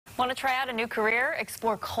Want to try out a new career,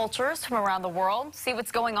 explore cultures from around the world, see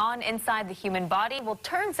what's going on inside the human body? Well,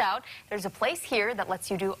 turns out there's a place here that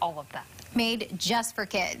lets you do all of that. Made just for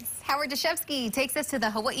kids. Howard Dashevsky takes us to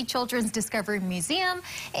the Hawaii Children's Discovery Museum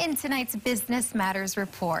in tonight's Business Matters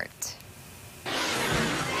report.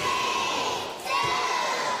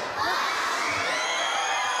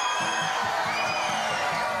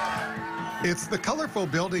 It's the colorful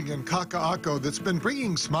building in Kakaako that's been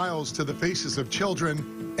bringing smiles to the faces of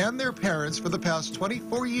children and their parents for the past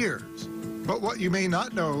 24 years. But what you may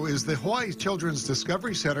not know is the Hawaii Children's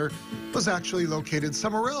Discovery Center was actually located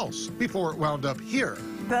somewhere else before it wound up here.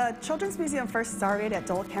 The Children's Museum first started at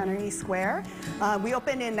Dole Cannery Square. We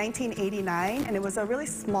opened in 1989, and it was a really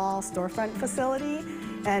small storefront facility,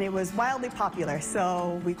 and it was wildly popular,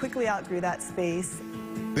 so we quickly outgrew that space.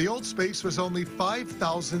 The old space was only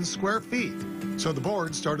 5,000 square feet, so the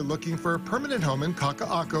board started looking for a permanent home in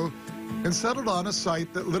Kakaako and settled on a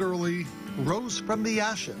site that literally rose from the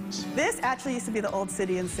ashes. This actually used to be the old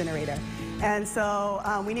city incinerator, and so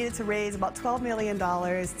we needed to raise about $12 million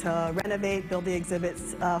to renovate, build the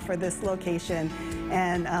exhibits for this location.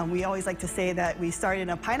 And we always like to say that we started in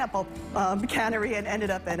a pineapple cannery and ended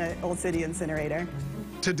up in an old city incinerator.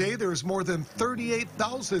 Today, there's more than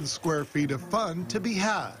 38,000 square feet of fun to be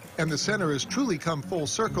had, and the center has truly come full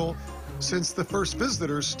circle since the first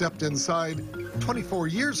visitors stepped inside 24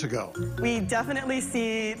 years ago. We definitely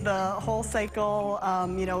see the whole cycle.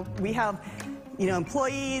 We have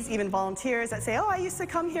employees, even volunteers that say, oh, I used to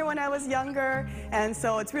come here when I was younger. And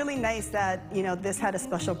so it's really nice that, this had a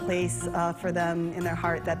special place for them in their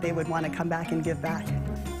heart that they would want to come back and give back.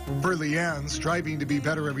 For Leanne, striving to be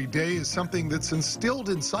better every day is something that's instilled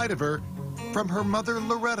inside of her from her mother,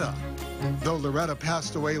 Loretta. Though Loretta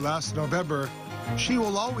passed away last November, she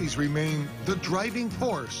will always remain the driving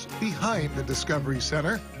force behind the Discovery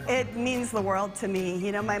Center. It means the world to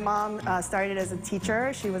me. My mom started as a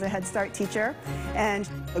teacher. She was a Head Start teacher, and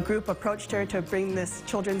a group approached her to bring this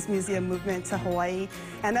children's museum movement to Hawaii,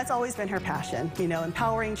 and that's always been her passion,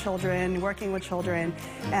 empowering children, working with children,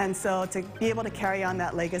 and so to be able to carry on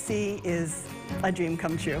that legacy is a dream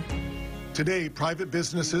come true. Today, private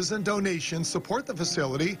businesses and donations support the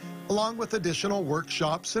facility, along with additional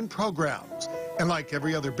workshops and programs. And like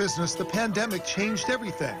every other business, the pandemic changed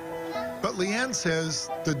everything. But Leanne says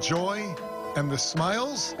the joy and the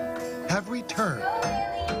smiles have returned.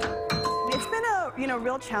 It's been a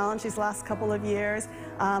real challenge these last couple of years,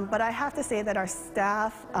 but I have to say that our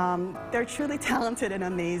staff, they're truly talented and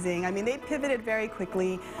amazing. I mean, they pivoted very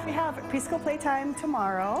quickly. We have preschool playtime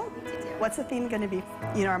tomorrow. What's the theme going to be?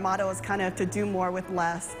 Our motto is kind of to do more with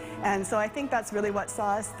less, and so I think that's really what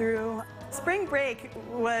saw us through. Spring break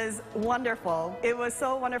was wonderful. It was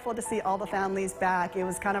so wonderful to see all the families back. It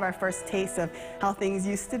was kind of our first taste of how things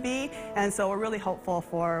used to be, and so we're really hopeful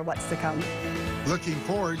for what's to come. Looking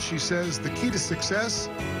forward, she says the key to success,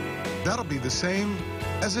 that'll be the same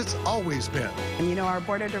as it's always been. And our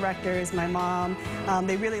board of directors, my mom,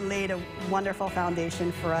 they really laid a wonderful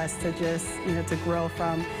foundation for us to just, to grow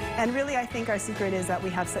from. And really, I think our secret is that we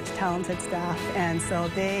have such talented staff, and so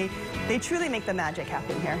they truly make the magic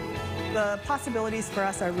happen here. The possibilities for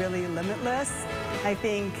us are really limitless. I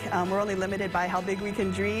think we're only limited by how big we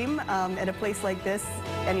can dream. At a place like this,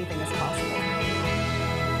 anything is possible.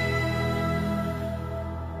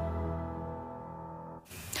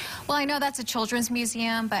 Well, I know that's a children's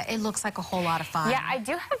museum, but it looks like a whole lot of fun. Yeah, I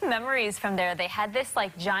do have memories from there. They had this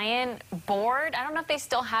giant board. I don't know if they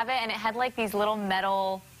still have it, and it had these little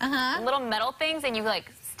metal things, and you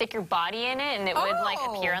stick your body in it, and it would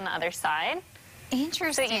appear on the other side.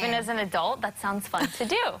 Interesting. So even as an adult, that sounds fun to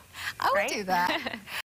do. I would right? do that.